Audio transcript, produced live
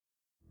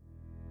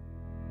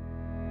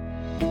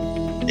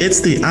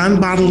It's the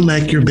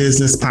Unbottleneck Your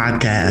Business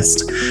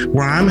podcast,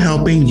 where I'm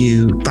helping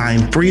you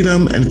find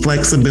freedom and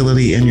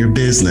flexibility in your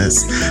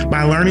business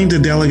by learning to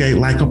delegate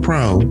like a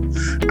pro.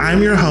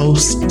 I'm your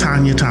host,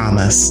 Tanya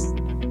Thomas.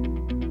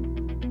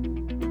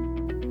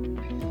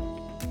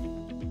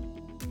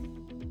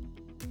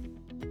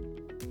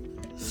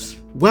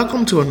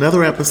 Welcome to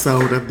another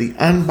episode of the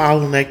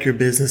Unbottleneck Your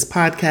Business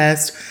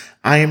podcast.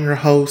 I am your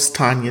host,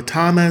 Tanya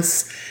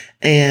Thomas,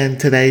 and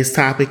today's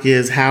topic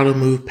is how to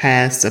move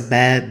past a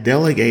bad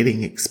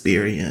delegating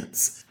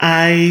experience.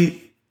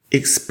 I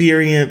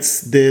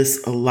experience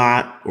this a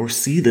lot, or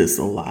see this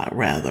a lot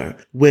rather,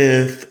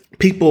 with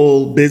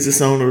people,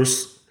 business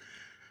owners,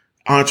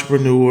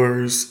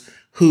 entrepreneurs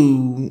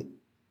who,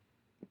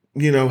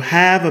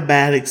 have a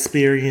bad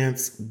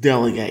experience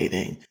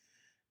delegating.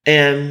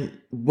 And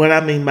what I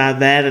mean by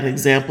that, an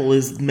example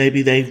is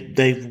maybe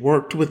they've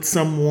worked with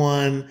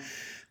someone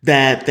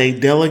that they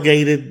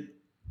delegated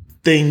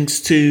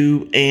things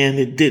to and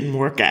it didn't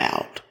work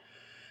out.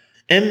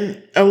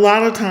 And a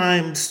lot of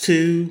times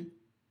too,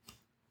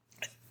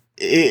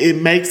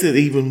 it makes it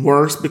even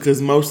worse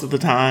because most of the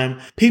time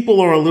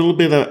people are a little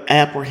bit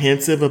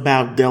apprehensive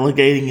about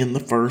delegating in the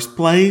first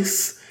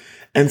place.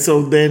 And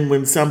so then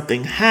when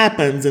something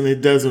happens and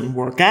it doesn't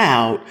work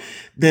out,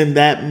 then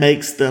that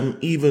makes them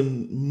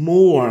even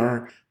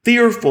more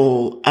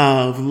fearful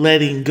of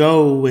letting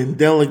go and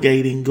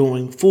delegating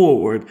going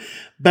forward.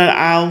 But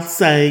I'll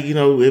say,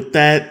 if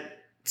that's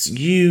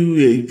you,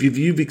 if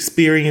you've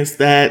experienced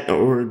that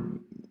or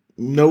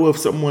know of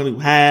someone who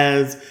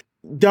has,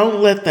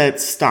 don't let that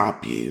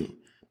stop you.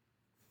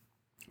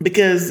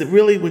 Because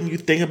really, when you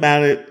think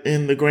about it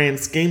in the grand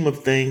scheme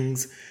of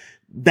things,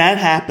 that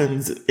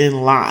happens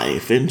in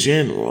life in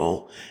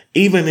general.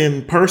 Even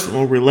in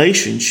personal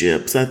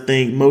relationships, I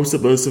think most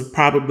of us have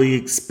probably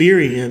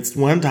experienced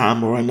one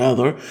time or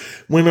another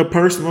when a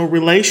personal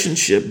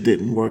relationship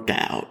didn't work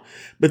out.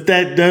 But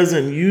that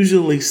doesn't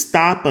usually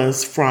stop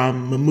us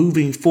from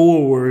moving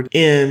forward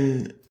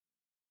in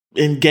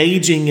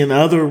engaging in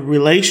other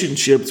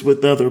relationships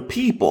with other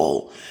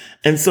people.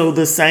 And so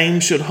the same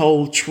should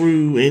hold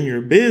true in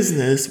your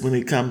business when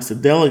it comes to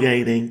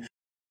delegating.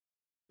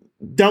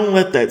 Don't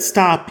let that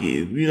stop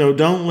you.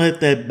 Don't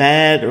let that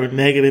bad or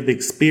negative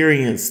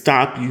experience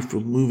stop you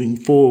from moving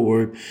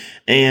forward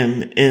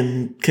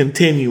and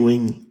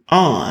continuing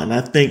on.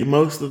 I think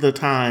most of the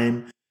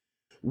time,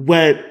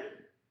 what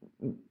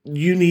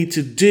you need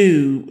to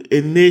do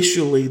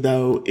initially,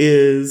 though,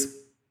 is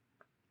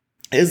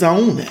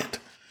own it.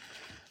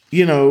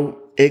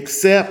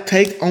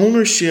 Take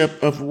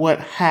ownership of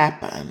what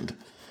happened.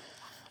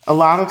 A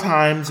lot of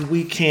times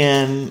we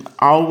can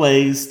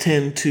always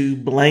tend to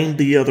blame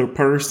the other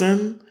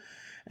person.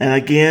 And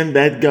again,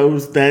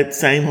 that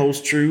same holds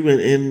true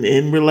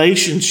in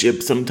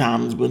relationships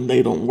sometimes when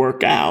they don't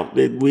work out.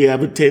 We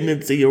have a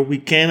tendency, or we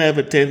can have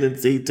a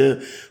tendency,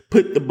 to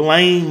put the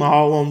blame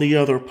all on the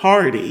other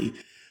party.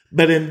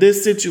 But in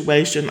this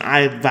situation,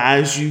 I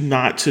advise you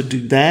not to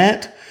do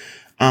that.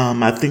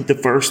 I think the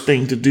first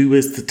thing to do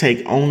is to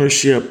take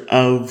ownership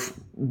of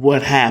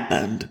what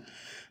happened,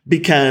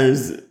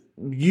 because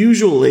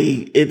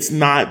usually it's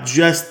not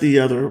just the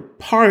other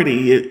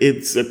party,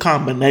 it's a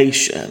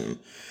combination.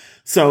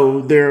 So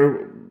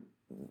they're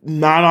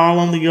not all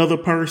on the other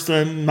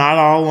person, not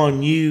all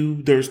on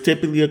you. There's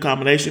typically a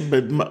combination,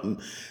 but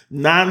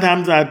 9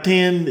 times out of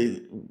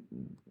 10,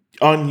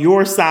 on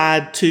your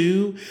side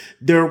too,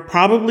 there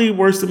probably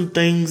were some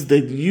things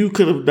that you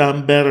could have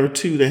done better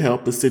too to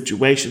help the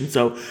situation.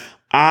 So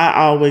I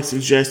always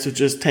suggest to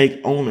just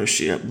take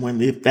ownership.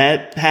 If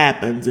that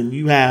happens and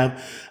you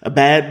have a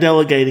bad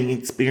delegating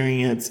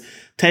experience,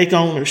 take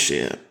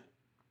ownership.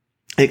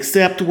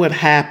 Accept what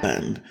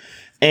happened.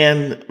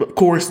 And of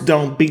course,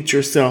 don't beat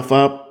yourself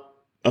up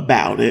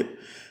about it.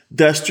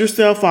 Dust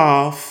yourself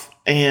off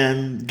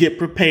and get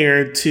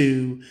prepared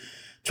to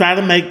try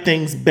to make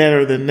things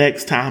better the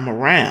next time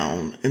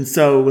around. And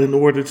so in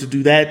order to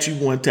do that, you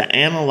want to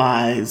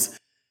analyze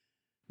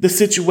the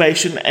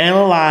situation,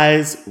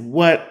 analyze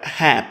what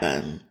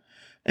happened.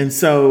 And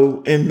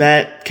so in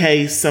that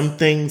case, some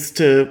things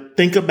to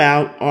think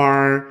about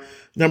are,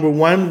 number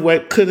one,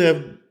 what could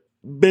have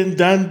been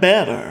done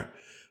better?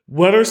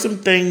 What are some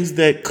things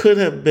that could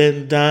have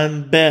been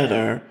done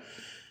better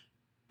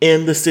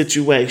in the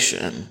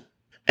situation?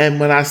 And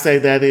when I say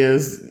that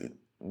is,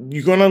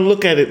 you're going to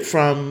look at it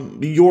from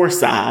your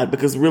side,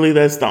 because really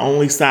that's the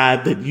only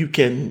side that you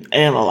can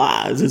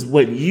analyze is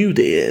what you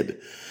did.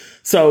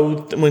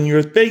 So when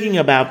you're thinking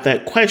about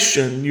that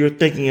question, you're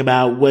thinking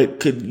about what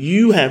could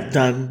you have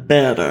done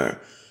better.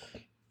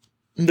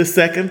 The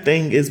second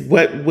thing is,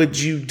 what would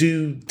you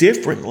do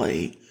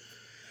differently?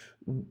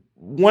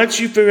 Once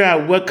you figure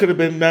out what could have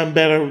been done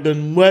better,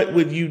 then what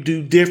would you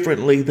do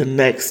differently the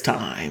next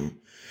time?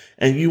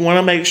 And you want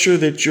to make sure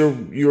that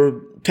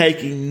you're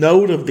taking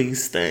note of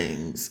these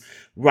things,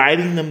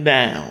 writing them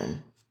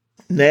down.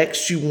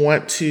 Next, you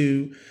want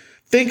to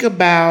think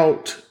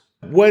about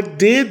what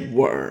did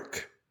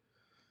work.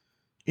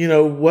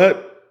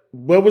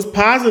 What was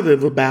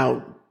positive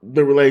about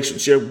the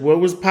relationship? What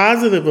was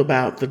positive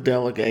about the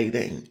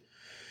delegating?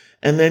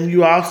 And then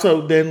you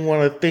also then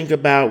want to think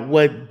about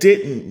what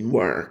didn't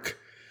work.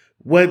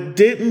 What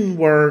didn't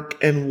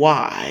work and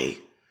why.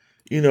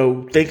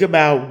 Think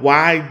about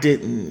why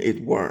didn't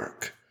it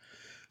work.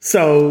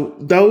 So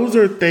those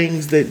are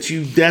things that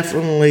you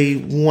definitely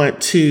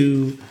want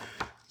to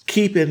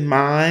keep in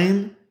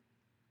mind,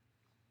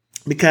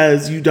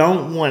 because you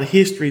don't want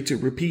history to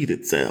repeat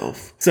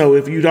itself. So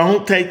if you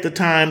don't take the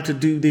time to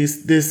do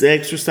this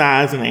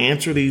exercise and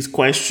answer these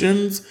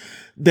questions,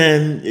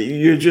 then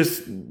you're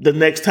just, the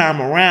next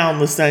time around,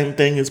 the same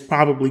thing is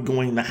probably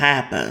going to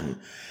happen.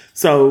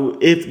 So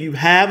if you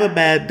have a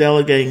bad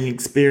delegating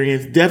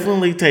experience,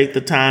 definitely take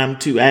the time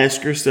to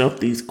ask yourself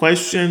these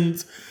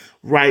questions,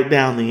 write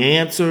down the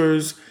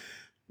answers,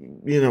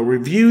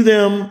 review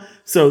them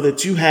so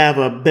that you have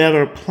a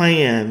better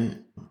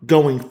plan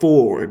going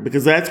forward,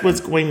 because that's what's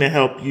going to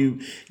help you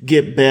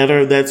get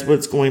better. That's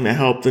what's going to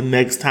help the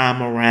next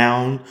time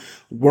around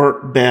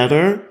work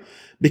better,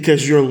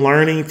 because you're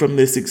learning from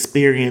this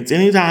experience.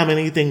 Anytime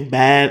anything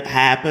bad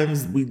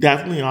happens, we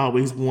definitely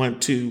always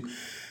want to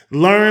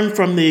learn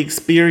from the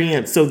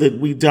experience so that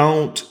we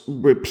don't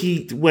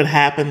repeat what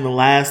happened the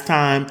last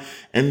time,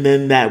 and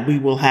then that we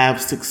will have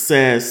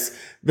success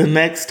the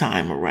next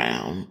time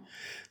around.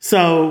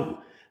 So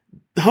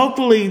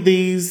hopefully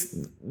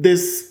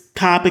this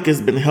topic has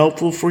been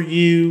helpful for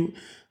you.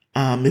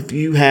 If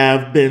you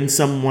have been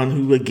someone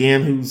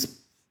who's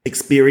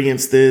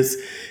experienced this,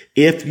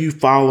 if you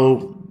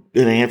follow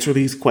and answer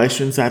these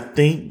questions, I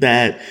think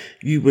that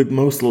you would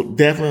most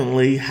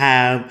definitely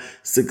have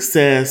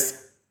success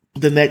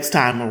the next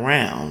time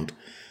around.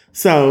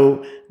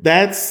 So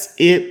that's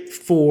it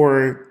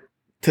for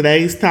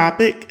today's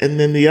topic. And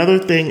then the other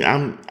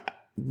thing,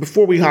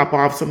 before we hop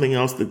off, something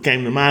else that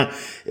came to mind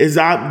is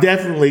I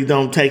definitely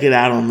don't take it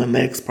out on the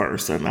next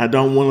person. I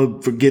don't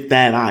want to forget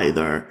that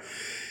either.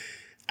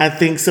 I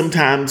think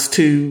sometimes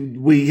too,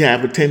 we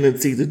have a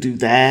tendency to do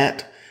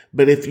that.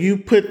 But if you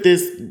put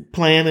this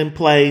plan in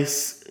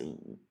place,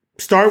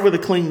 start with a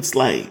clean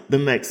slate the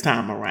next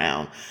time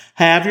around.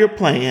 Have your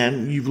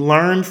plan. You've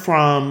learned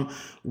from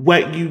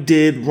what you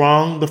did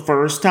wrong the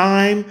first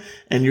time,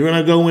 and you're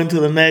going to go into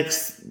the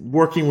next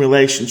working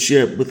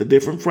relationship with a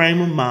different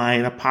frame of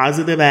mind, a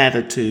positive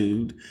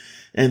attitude,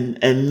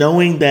 and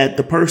knowing that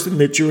the person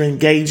that you're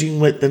engaging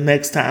with the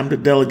next time to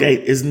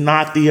delegate is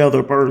not the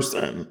other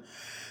person.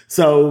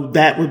 So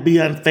that would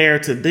be unfair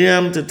to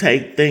them to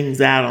take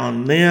things out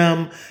on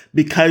them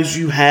because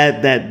you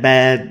had that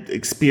bad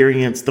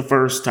experience the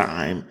first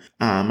time.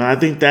 And I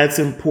think that's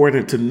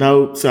important to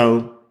note.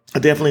 So I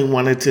definitely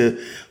wanted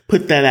to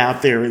put that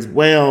out there as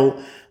well,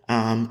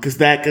 because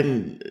that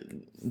can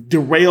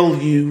derail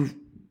you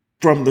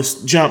from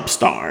the jump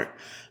start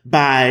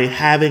by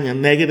having a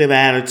negative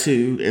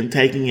attitude and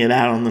taking it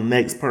out on the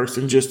next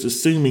person, just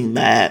assuming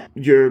that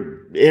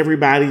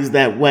everybody's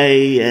that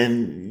way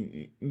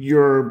and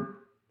you're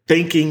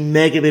thinking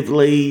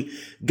negatively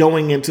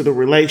going into the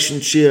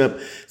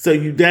relationship. So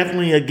you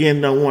definitely,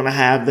 again, don't want to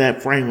have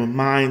that frame of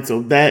mind.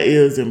 So that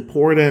is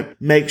important.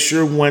 Make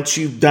sure once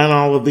you've done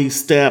all of these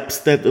steps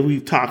that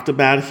we've talked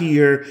about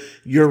here,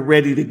 you're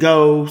ready to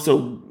go.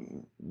 So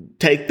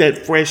take that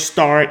fresh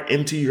start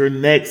into your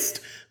next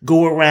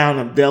go around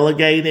of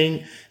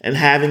delegating and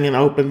having an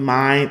open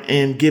mind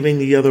and giving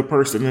the other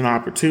person an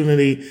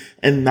opportunity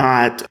and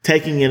not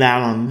taking it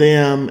out on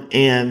them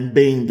and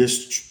being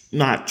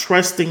not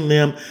trusting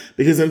them,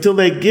 because until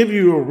they give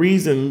you a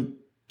reason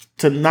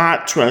to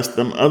not trust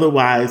them,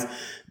 otherwise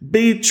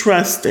be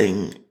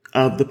trusting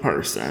of the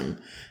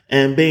person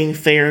and being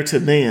fair to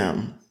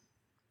them.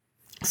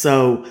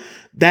 So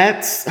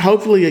that's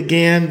hopefully,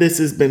 again, this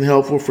has been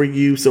helpful for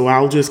you. So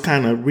I'll just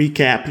kind of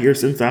recap here,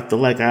 since I feel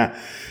like I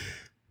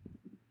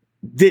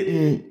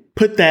didn't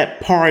put that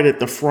part at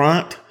the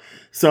front.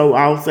 So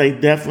I'll say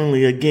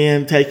definitely,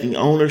 again, taking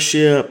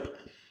ownership,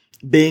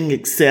 being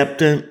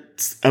acceptant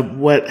of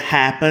what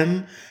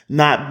happened,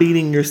 not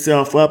beating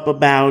yourself up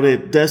about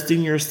it,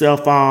 dusting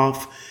yourself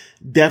off,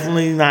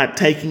 definitely not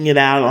taking it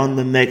out on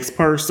the next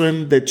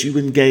person that you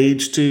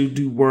engage to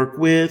do work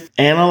with,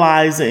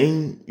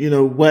 analyzing,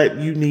 what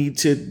you need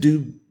to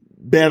do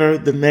better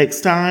the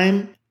next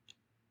time,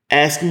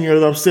 asking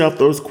yourself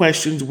those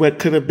questions: what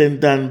could have been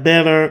done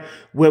better?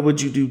 What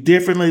would you do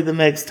differently the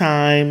next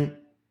time?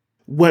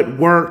 What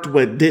worked?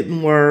 What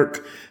didn't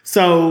work?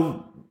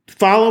 So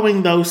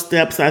following those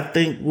steps, I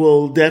think,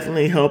 will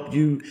definitely help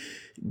you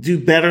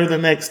do better the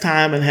next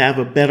time and have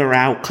a better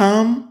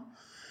outcome.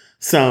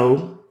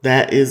 So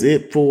that is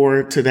it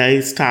for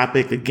today's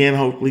topic. Again,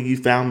 hopefully you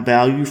found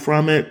value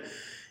from it.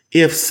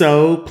 If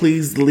so,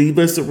 please leave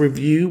us a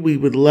review. We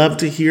would love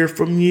to hear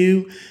from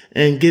you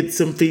and get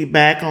some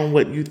feedback on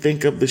what you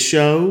think of the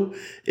show.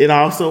 It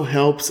also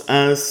helps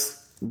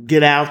us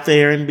get out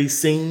there and be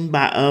seen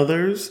by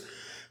others.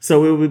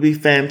 So it would be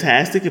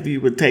fantastic if you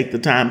would take the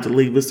time to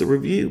leave us a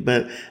review.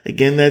 But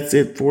again, that's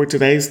it for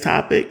today's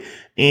topic.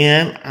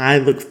 And I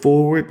look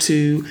forward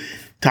to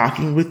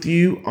talking with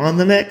you on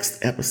the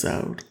next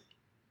episode.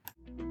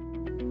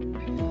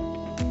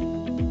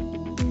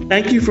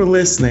 Thank you for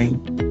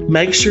listening.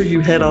 Make sure you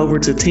head over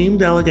to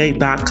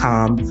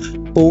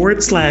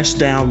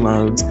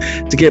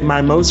teamdelegate.com/downloads to get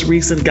my most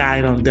recent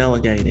guide on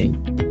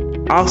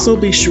delegating. Also,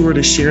 be sure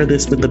to share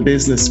this with a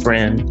business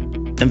friend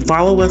and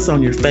follow us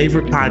on your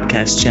favorite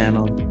podcast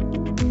channel.